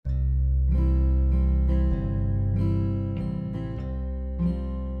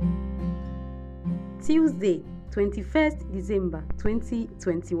Tuesday, 21st December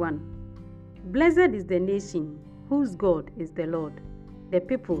 2021. Blessed is the nation whose God is the Lord, the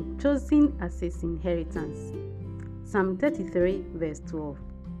people chosen as his inheritance. Psalm 33 verse 12.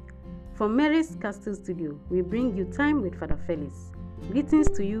 From Mary's Castle Studio, we bring you Time with Father Felix. Greetings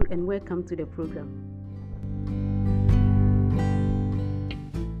to you and welcome to the program.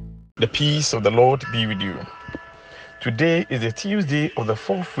 The peace of the Lord be with you. Today is the Tuesday of the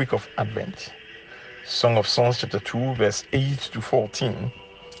fourth week of Advent. Song of Songs chapter 2 verse 8 to 14.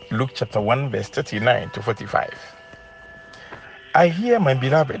 Luke chapter 1 verse 39 to 45. I hear my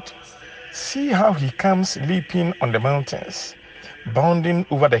beloved. See how he comes leaping on the mountains, bounding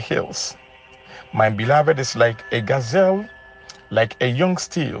over the hills. My beloved is like a gazelle, like a young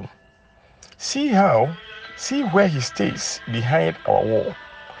steel. See where he stays behind our wall.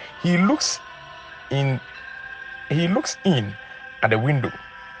 He looks in at the window.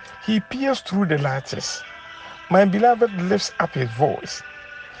 He peers through the lattice. My beloved lifts up his voice.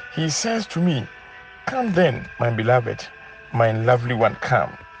 He says to me, "Come then, my beloved, my lovely one,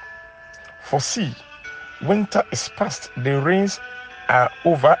 come." For see, winter is past, the rains are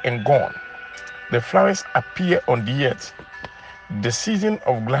over and gone. The flowers appear on the earth. The season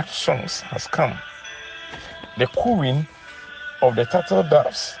of glad songs has come. The cooing of the turtle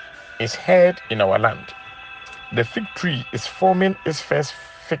doves is heard in our land. The fig tree is forming its first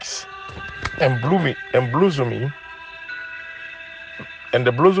figs and blossoming, and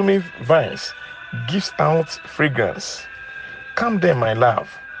the blossoming vines gives out fragrance. Come then, my love,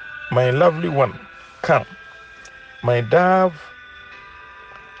 my lovely one, come. My dove,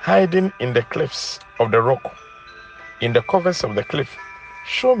 hiding in the cliffs of the rock, in the covers of the cliff,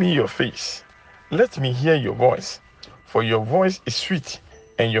 show me your face. Let me hear your voice, for your voice is sweet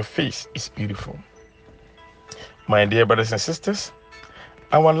and your face is beautiful. My dear brothers and sisters,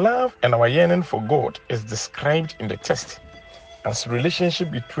 our love and our yearning for God is described in the text as relationship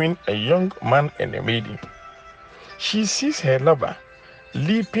between a young man and a maiden. She sees her lover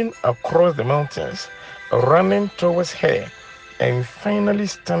leaping across the mountains, running towards her, and finally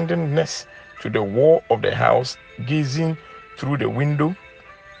standing next to the wall of the house, gazing through the window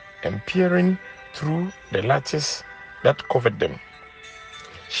and peering through the lattice that covered them.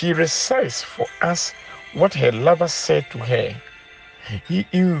 She recites for us what her lover said to her. He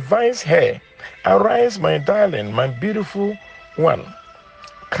invites her, "Arise, my darling, my beautiful one,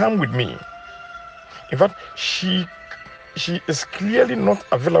 come with me." In fact, she is clearly not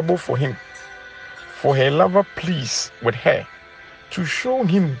available for him, for her lover pleads with her to show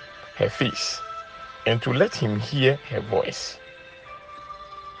him her face and to let him hear her voice.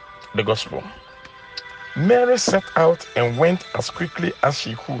 The Gospel. Mary set out and went as quickly as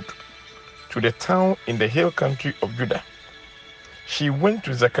she could to the town in the hill country of Judah. She went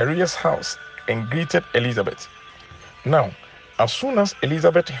to Zachariah's house and greeted Elizabeth. Now, as soon as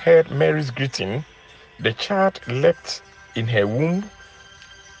Elizabeth heard Mary's greeting, the child leapt in her womb,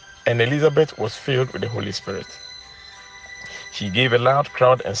 and Elizabeth was filled with the Holy Spirit. She gave a loud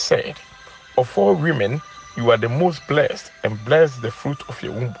cry and said, "Of all women, you are the most blessed, and blessed the fruit of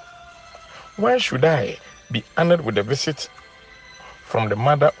your womb. Why should I be honored with a visit from the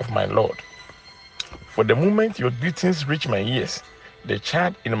mother of my Lord? For the moment your greetings reached my ears, the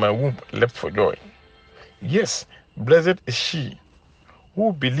child in my womb leapt for joy. Yes, blessed is she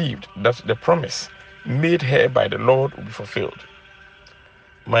who believed that the promise made her by the Lord would be fulfilled."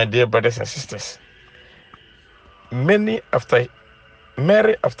 My dear brothers and sisters, Mary,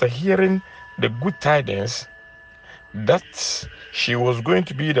 after hearing the good tidings that she was going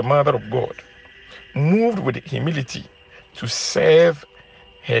to be the mother of God, moved with humility to serve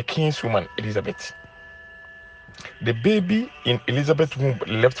her kinswoman Elizabeth. The baby in Elizabeth's womb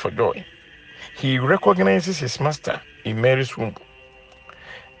leapt for joy. He recognizes his master in Mary's womb.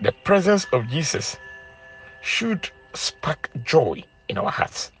 The presence of Jesus should spark joy in our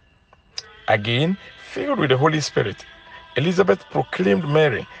hearts. Again, filled with the Holy Spirit, Elizabeth proclaimed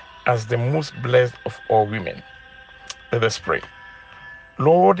Mary as the most blessed of all women. Let us pray.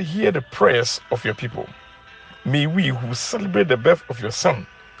 Lord, hear the prayers of your people. May we who celebrate the birth of your Son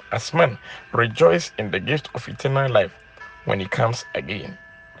as man rejoice in the gift of eternal life when he comes again.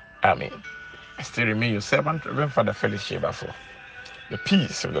 Amen. I still remain your servant, Reverend Father Felix Shebafo. The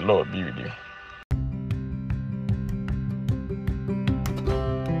peace of the Lord be with you.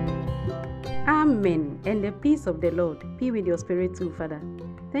 Amen. And the peace of the Lord be with your spirit too, Father.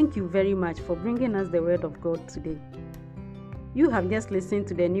 Thank you very much for bringing us the word of God today. You have just listened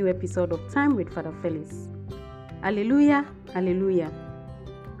to the new episode of Time with Father Felix. Hallelujah, hallelujah.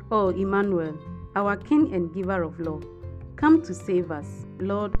 Oh, Emmanuel, our King and Giver of law, come to save us,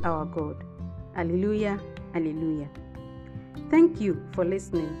 Lord our God. Alleluia, alleluia. Thank you for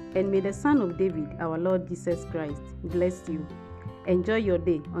listening, and may the Son of David, our Lord Jesus Christ, bless you. Enjoy your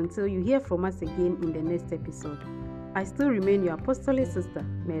day until you hear from us again in the next episode. I still remain your apostolic sister,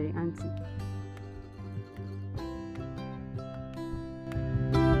 Mary Auntie.